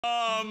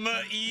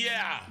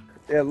Yeah.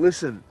 Yeah,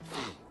 listen.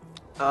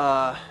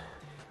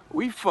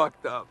 We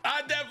fucked up.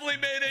 I definitely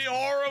made a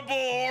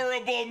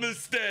horrible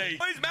mistake.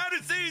 Boys,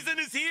 Madden season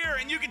is here,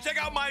 and you can check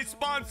out my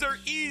sponsor,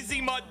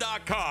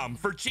 EasyMut.com,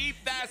 for cheap,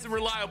 fast, and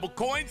reliable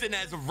coins. And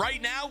as of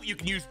right now, you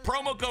can use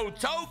promo code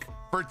Toke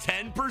for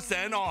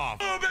 10% off.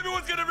 Oh, baby,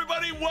 what's good,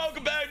 everybody?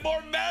 Welcome back.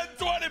 More Madden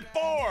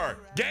 24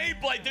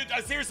 gameplay. Dude,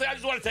 seriously, I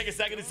just want to take a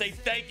second and say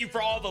thank you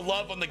for all the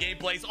love on the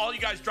gameplays. All you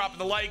guys dropping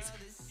the likes.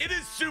 It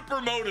is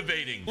super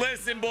motivating.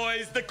 Listen,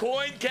 boys, the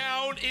coin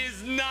count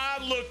is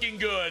not looking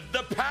good.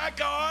 The pack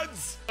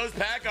odds, those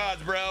pack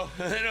odds, bro,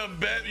 they done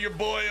bet your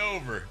boy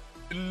over.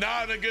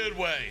 Not a good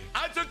way.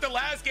 I took the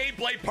last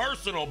gameplay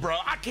personal, bro.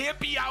 I can't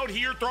be out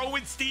here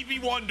throwing Stevie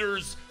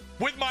Wonders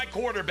with my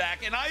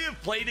quarterback, and I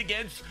have played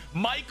against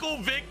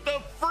MICHAEL Vick, the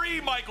free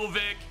MICHAEL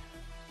Vick,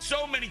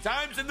 so many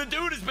times, and the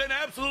dude has been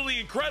absolutely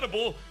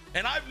incredible,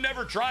 and I've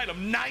never tried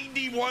him.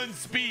 91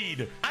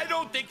 speed. I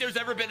don't think there's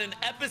ever been an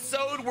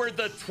episode where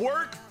the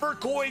twerk for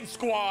coin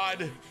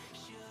squad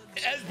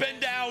has been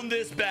down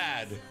this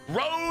bad.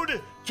 Road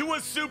to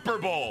a Super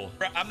Bowl.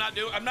 I'm not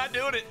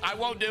doing it. I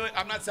won't do it.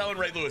 I'm not selling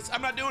Ray Lewis.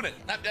 I'm not doing it.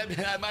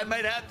 I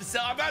might have to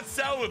sell. I'm not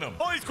selling him.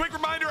 Boys, quick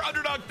reminder,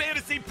 Underdog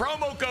Fantasy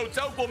promo code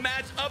Toke will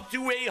match up to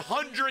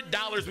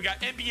 $100. We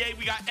got NBA,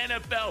 we got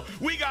NFL,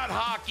 we got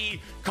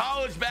hockey,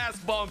 college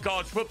basketball, and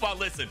college football.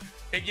 Listen,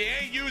 if you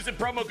ain't using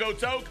promo code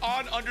Toke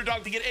on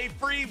Underdog to get a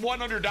free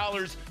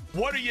 $100,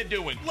 what are you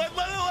doing?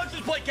 Let's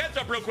just play catch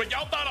up real quick.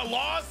 Y'all thought a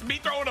loss, me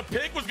throwing a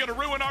pick, was gonna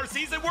ruin our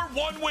season? We're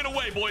one win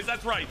away, boys.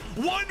 That's right.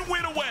 One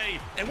win away,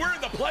 and we're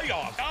in the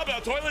playoffs. How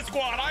about Toilet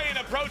Squad? I ain't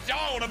approached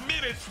y'all in a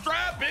minute.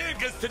 Strap in,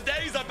 because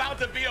today's about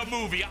to be a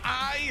movie.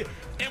 I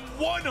am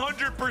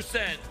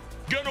 100%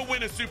 gonna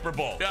win a Super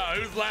Bowl. Yeah,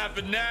 who's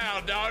laughing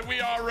now, dog? We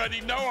already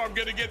know I'm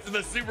gonna get to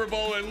the Super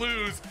Bowl and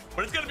lose,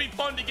 but it's gonna be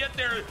fun to get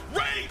there.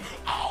 Ray,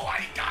 oh,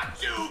 I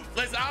got you.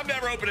 Listen, I'm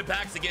never opening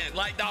packs again.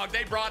 Like, dog,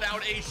 they brought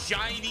out a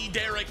shiny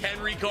Derrick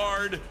Henry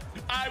card.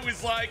 I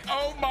was like,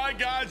 oh my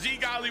God, gee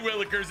golly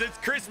willikers, it's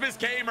Christmas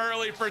came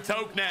early for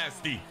Toke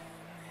Nasty.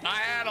 I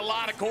had a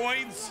lot of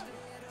coins.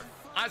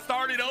 I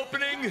started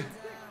opening.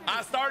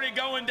 I started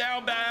going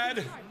down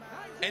bad.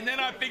 And then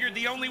I figured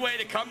the only way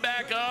to come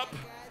back up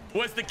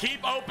was to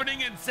keep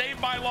opening and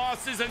save my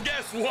losses, and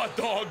guess what,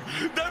 dog?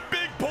 The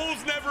big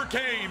pulls never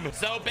came.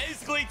 So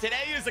basically,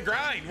 today is a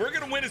grind. We're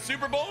gonna win a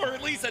Super Bowl, or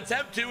at least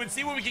attempt to, and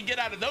see what we can get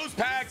out of those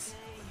packs.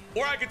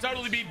 Or I could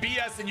totally be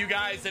BSing you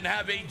guys and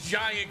have a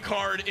giant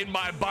card in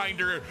my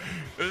binder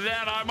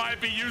that I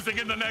might be using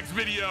in the next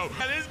video.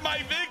 And this is my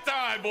Vick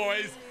time,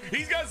 boys.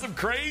 He's got some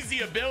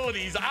crazy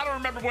abilities. I don't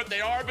remember what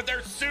they are, but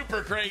they're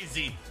super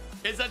crazy.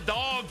 It's a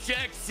dog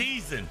check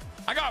season.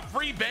 I got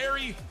free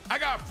Barry. I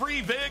got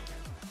free Vick.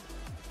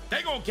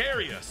 They gonna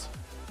carry us.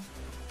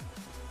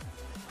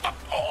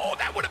 Oh,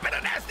 that would have been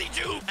a nasty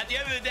juke. At the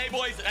end of the day,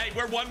 boys, hey,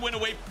 we're one win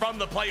away from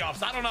the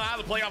playoffs. I don't know how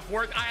the playoffs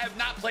work. I have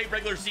not played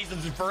regular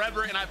seasons in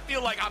forever, and I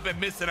feel like I've been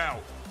missing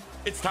out.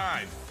 It's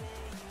time.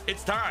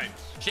 It's time.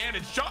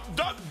 Shannon,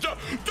 dog! No!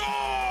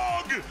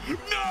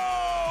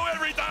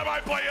 Every time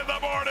I play in the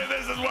morning,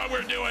 this is what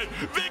we're doing.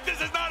 Vick,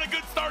 this is not a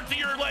good start to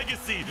your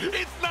legacy.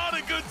 It's not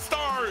a good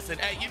start. Listen,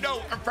 hey, you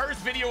know, our first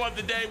video of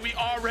the day, we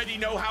already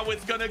know how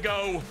it's gonna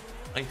go.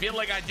 I feel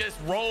like I just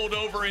rolled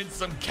over in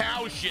some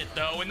cow shit,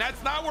 though, and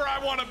that's not where I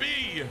want to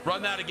be.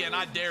 Run that again.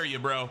 I dare you,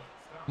 bro.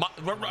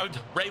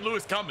 Ray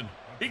Lewis coming.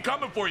 He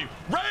coming for you.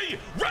 Ray!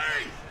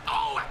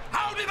 Oh,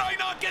 how did I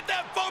not get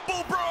that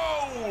fumble,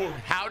 bro?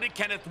 How did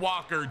Kenneth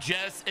Walker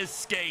just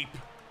escape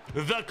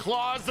the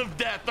claws of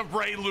death of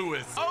Ray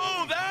Lewis?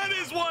 Oh, that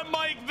is what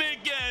Mike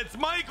Vick gets.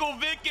 MICHAEL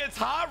Vick gets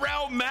Hot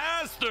Route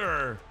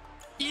Master.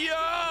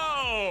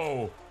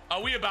 Yo!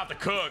 Oh, we about to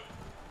cook.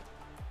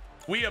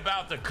 We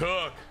about to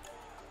cook.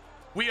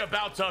 We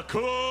about to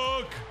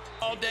cook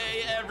all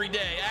day, every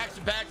day.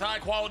 Action-packed,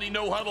 high-quality,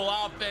 no-huddle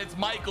offense.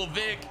 MICHAEL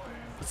Vick.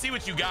 Let's see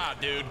what you got,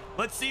 dude.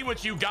 Let's see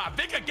what you got.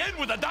 Vick again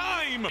with a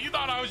dime. You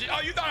thought I was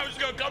just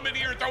gonna come in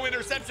here and throw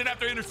interception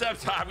after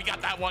interception. We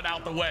got that one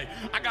out the way.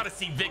 I gotta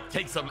see Vick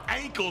take some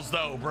ankles,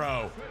 though,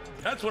 bro.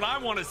 That's what I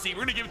want to see.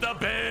 We're gonna give it to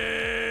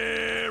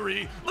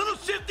Barry. Little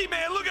shifty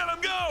man. Look at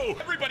him go.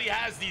 Everybody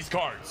has these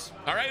cards.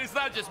 All right, it's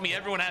not just me.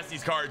 Everyone has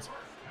these cards.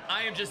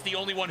 I am just the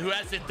only one who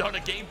hasn't done a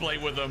gameplay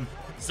with them.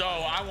 So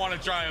I want to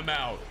try them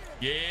out.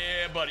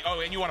 Yeah, buddy. Oh,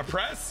 and you want to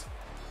press?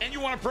 And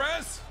you want to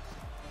press?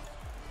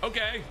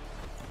 Okay.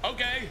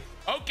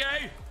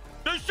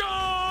 The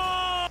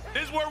shot!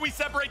 This is where we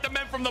separate the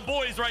men from the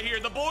boys right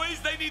here. The boys,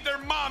 they need their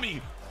mommy.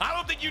 I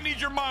don't think you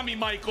need your mommy,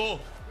 Michael.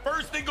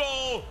 First and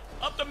goal.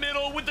 Up the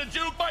middle with the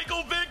juke.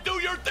 MICHAEL Vick, do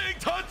your thing.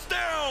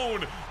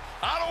 Touchdown.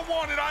 I don't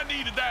want it. I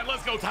needed that.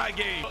 Let's go tie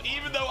game.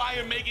 Even though I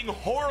am making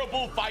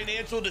horrible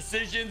financial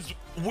decisions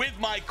with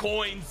my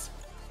coins,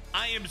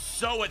 I am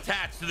so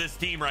attached to this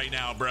team right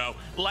now, bro.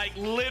 Like,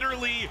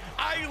 literally,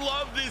 I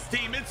love this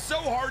team. It's so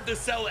hard to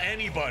sell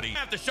anybody. You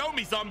have to show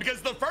me something,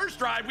 because the first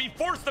drive, we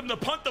forced them to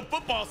punt the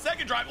football.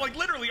 Second drive, like,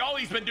 literally, all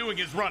he's been doing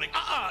is running.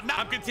 Now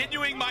I'm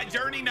continuing my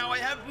journey. Now, I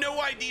have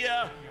no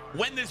idea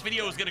when this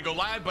video is going to go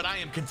live, but I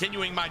am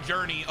continuing my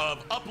journey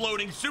of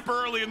uploading super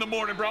early in the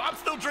morning, bro. I'm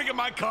still drinking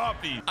my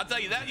coffee. I'll tell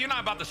you that. You're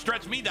not about to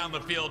stretch me down the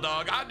field,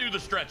 dog. I do the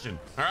stretching.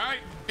 All right?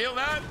 Feel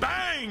that?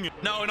 Bang!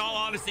 No, in all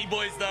honesty,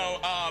 boys, though,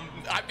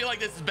 I feel like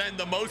this has been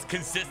the most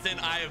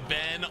consistent I have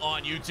been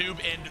on YouTube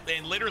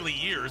in literally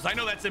years. I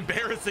know that's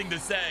embarrassing to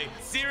say.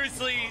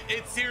 Seriously,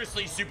 it's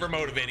seriously super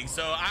motivating.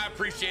 So I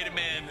appreciate it,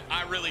 man.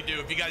 I really do.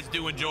 If you guys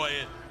do enjoy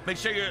it, make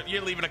sure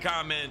you're leaving a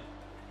comment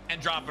and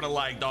dropping a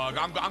like, dog.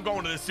 I'm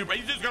going to this super.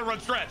 He's just gonna run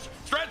stretch.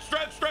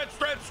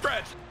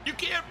 Stretch. You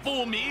can't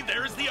fool me.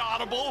 There's the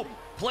audible.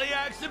 Play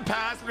action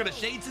pass. We're gonna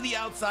shade to the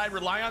outside,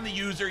 rely on the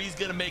user. He's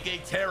gonna make a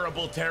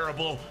terrible.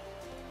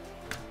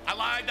 I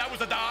lied. That was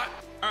a dot.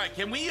 All right,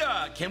 can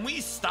we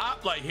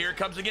stop? Like, here it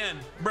comes again.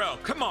 Bro,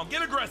 come on,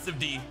 get aggressive,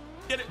 D.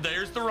 Get it.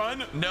 There's the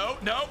run. No.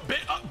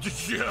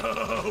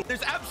 Yo.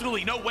 There's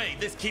absolutely no way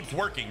this keeps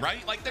working,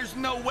 right? Like, there's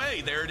no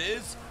way. There it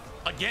is.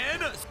 Again,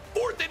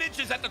 4th and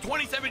inches at the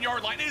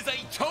 27-yard line. It is a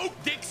Toke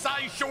dick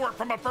size short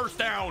from a first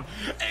down.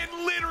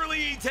 And literally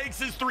he takes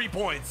his 3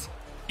 points.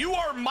 You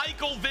are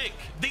MICHAEL Vick,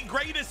 the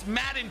greatest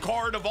Madden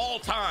card of all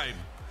time.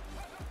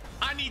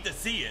 I need to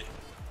see it.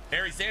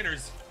 Harry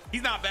Sanders,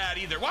 he's not bad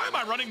either. Why am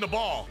I running the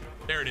ball?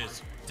 There it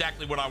is.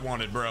 Exactly what I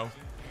wanted, bro.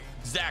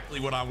 Exactly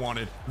what I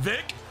wanted.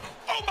 Vick.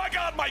 Oh my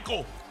God,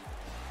 Michael.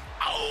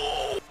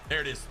 Oh,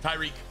 there it is.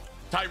 Tyreek.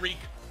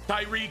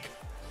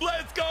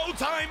 Let's go.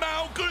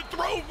 Timeout. Good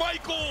throw,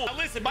 Michael. Now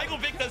listen, MICHAEL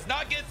Vick does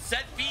not get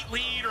set feet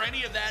lead or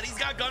any of that. He's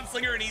got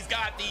gunslinger and he's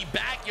got the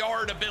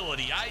backyard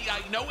ability.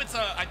 I know it's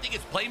I think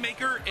it's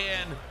playmaker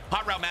and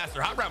hot route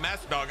master. Hot route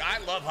master, dog. I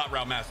love hot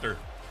route master.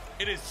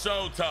 It is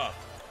so tough.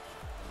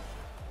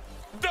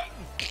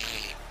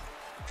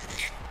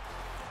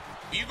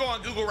 You go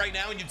on Google right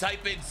now and you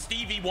type in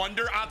Stevie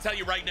Wonder. I'll tell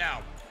you right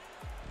now,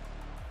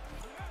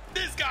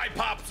 this guy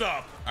pops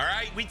up. All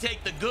right, we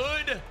take the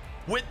good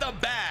with the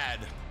bad.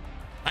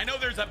 I know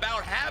there's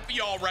about half of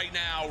y'all right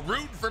now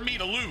rooting for me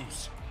to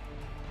lose,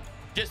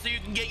 just so you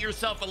can get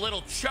yourself a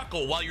little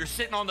chuckle while you're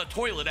sitting on the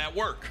toilet at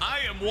work. I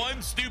am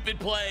one stupid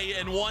play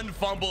and one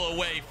fumble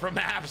away from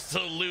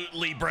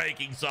absolutely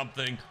breaking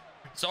something.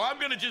 So I'm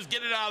gonna just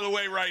get it out of the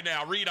way right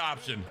now. Read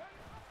option.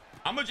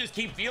 I'm gonna just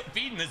keep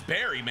feeding this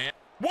berry, man.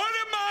 What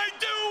am I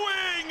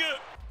doing?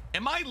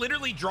 Am I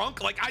literally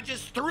drunk? Like, I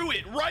just threw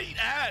it right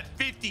at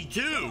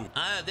 52.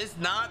 This is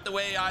not the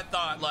way I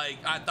thought,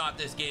 I thought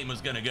this game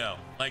was gonna go.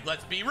 Like,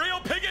 let's be real,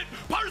 Pickett.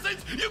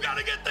 Parsons, you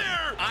gotta get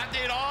there. I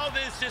did all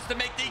this just to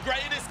make the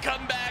greatest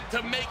comeback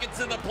to make it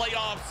to the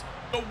playoffs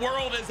the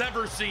world has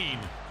ever seen.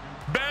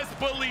 Best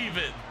believe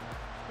it.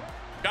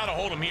 Gotta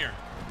hold him here.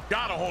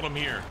 Gotta hold him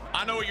here.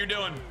 I know what you're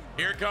doing.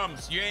 Here it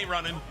comes. You ain't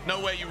running. No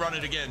way you run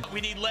it again. We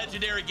need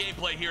legendary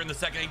gameplay here in the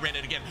second. He ran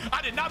it again.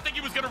 I did not think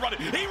he was going to run it.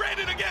 He ran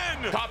it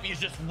again. Coffee is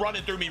just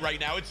running through me right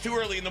now. It's too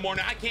early in the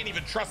morning. I can't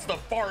even trust the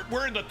fart.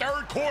 We're in the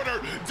 3rd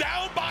quarter,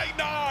 down by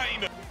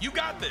 9. You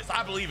got this.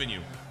 I believe in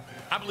you.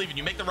 I believe in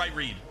you. Make the right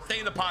read. Stay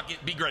in the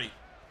pocket. Be great.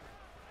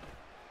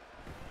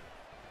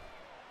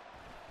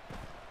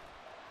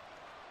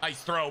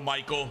 Nice throw,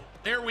 Michael.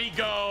 There we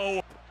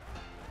go.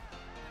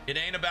 It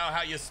ain't about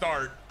how you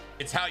start.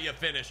 It's how you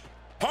finish.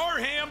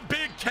 Parham,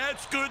 big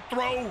catch, good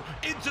throw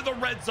into the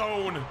red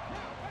zone.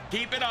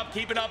 Keep it up.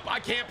 I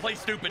can't play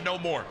stupid no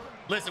more.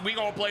 Listen, we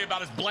gonna play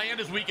about as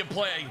bland as we can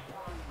play.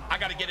 I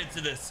gotta get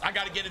into this. I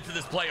gotta get into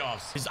this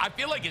playoffs. I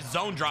feel like his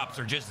zone drops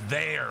are just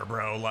there,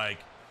 bro. Like,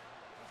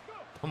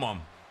 come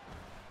on.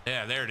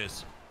 Yeah, there it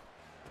is.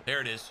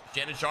 There it is.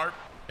 Shannon Sharp.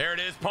 There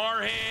it is.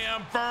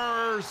 Parham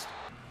first.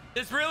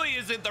 This really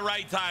isn't the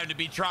right time to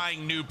be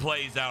trying new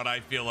plays out,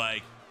 I feel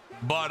like.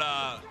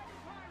 But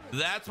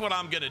that's what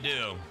I'm gonna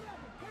do.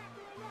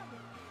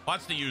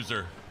 Watch the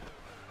user.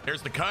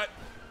 There's the cut.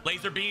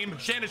 Laser beam.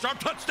 Shannon Sharp.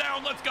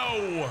 Touchdown. Let's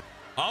go.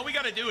 All we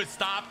got to do is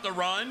stop the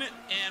run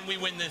and we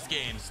win this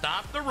game.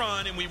 Stop the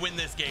run and we win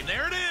this game.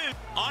 There it is.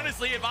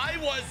 Honestly, if I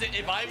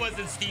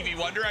wasn't Stevie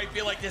Wonder, I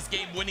feel like this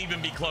game wouldn't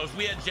even be close.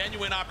 We had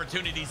genuine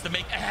opportunities to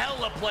make a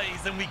hell of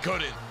plays and we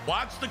couldn't.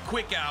 Watch the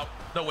quick out.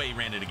 No way he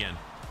ran it again.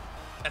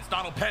 That's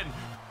Donald Penn.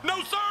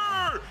 No,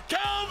 sir.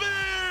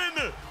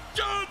 Calvin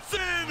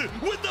Johnson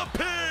with the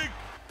pick.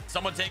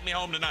 Someone take me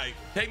home tonight.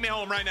 Take me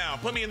home right now.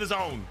 Put me in the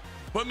zone.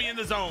 Put me in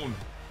the zone.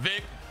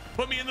 Vic,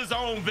 put me in the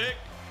zone, Vic.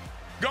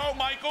 Go,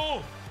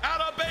 Michael.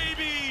 Atta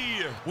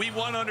baby. We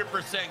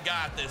 100%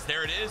 got this.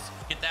 There it is.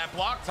 Get that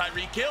block.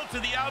 Tyreek Hill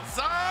to the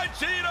outside.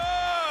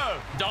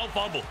 Cheetah. Don't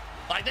fumble.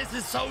 Like, this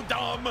is so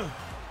dumb.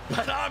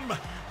 But I'm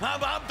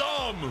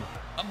dumb.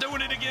 I'm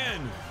doing it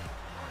again.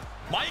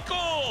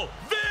 Michael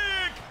Vick.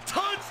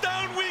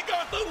 Touchdown. We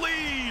got the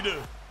lead.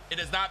 It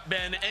has not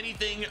been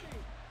anything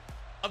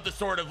of the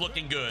sort of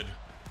looking good.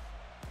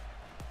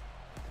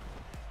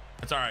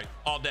 That's all right.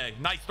 All day.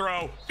 Nice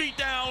throw. Feet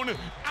down.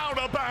 Out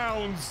of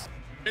bounds.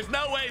 There's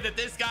no way that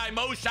this guy,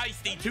 Mo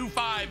Shiesty,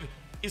 2'5",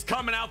 is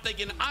coming out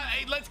thinking,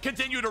 hey, let's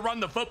continue to run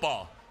the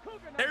football.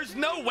 There's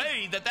no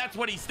way that that's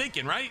what he's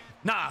thinking, right?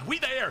 Nah, we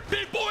there.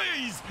 Big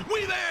boys,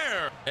 we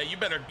there. Hey, you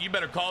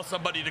better call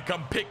somebody to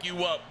come pick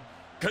you up,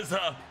 because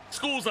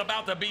school's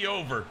about to be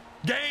over.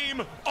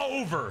 Game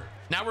over.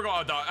 Now we're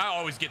going. I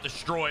always get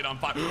destroyed on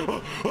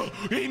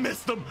 5. He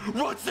missed them.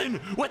 Rutson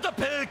with the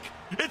pick.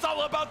 It's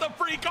all about the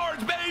free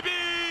cards,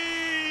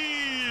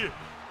 baby.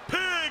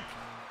 Pick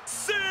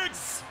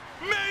 6,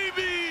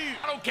 maybe.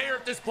 I don't care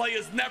if this play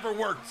has never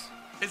worked.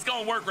 It's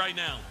gonna work right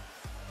now.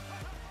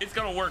 It's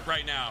gonna work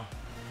right now.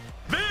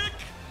 Vick.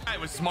 I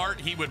was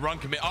smart. He would run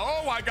commit.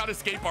 Oh, I got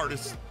escape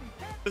artist.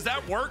 Does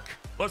that work?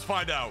 Let's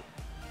find out.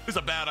 This is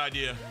a bad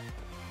idea.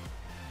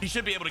 He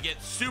should be able to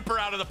get super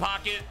out of the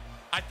pocket.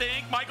 I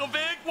think MICHAEL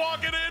Vick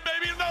walking in,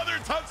 baby. Another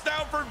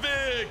touchdown for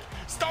Vick.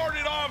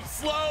 Started off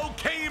slow,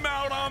 came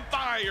out on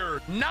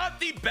fire. Not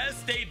the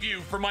best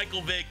debut for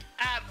MICHAEL Vick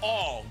at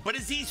all, but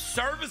is he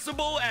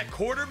serviceable at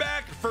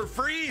quarterback for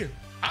free?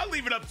 I'll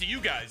leave it up to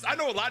you guys. I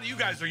know a lot of you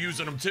guys are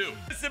using them too.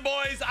 Listen,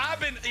 boys, I've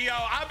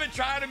been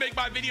trying to make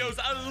my videos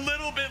a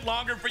little bit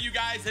longer for you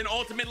guys, and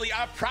ultimately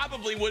I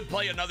probably would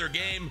play another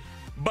game.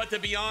 But to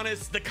be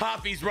honest, the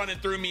coffee's running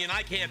through me and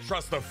I can't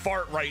trust a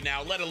fart right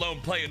now, let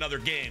alone play another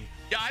game.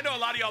 Yeah, I know a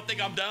lot of y'all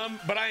think I'm dumb,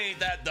 but I ain't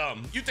that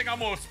dumb. You think I'm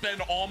gonna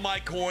spend all my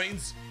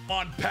coins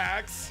on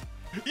packs?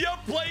 You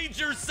played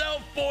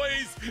yourself,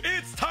 boys.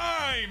 It's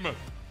time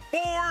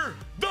for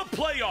the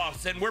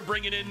playoffs, and we're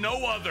bringing in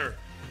no other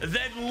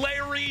than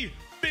Larry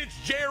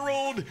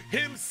Fitzgerald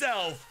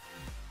himself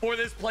for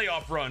this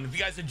playoff run. If you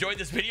guys enjoyed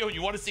this video and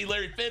you want to see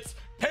Larry Fitz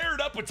paired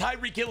up with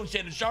Tyreek Hill and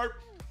Shannon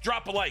Sharp,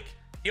 drop a like.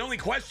 The only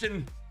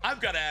question I've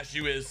got to ask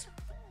you is,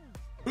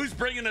 who's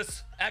bringing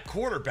us at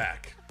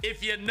quarterback?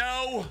 If you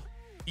know,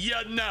 you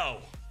know.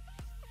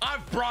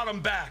 I've brought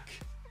him back.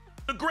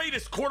 The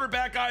greatest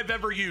quarterback I've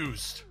ever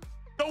used.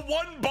 The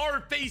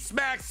one-bar face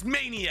max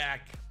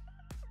maniac,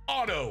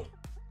 Otto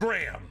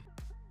Graham.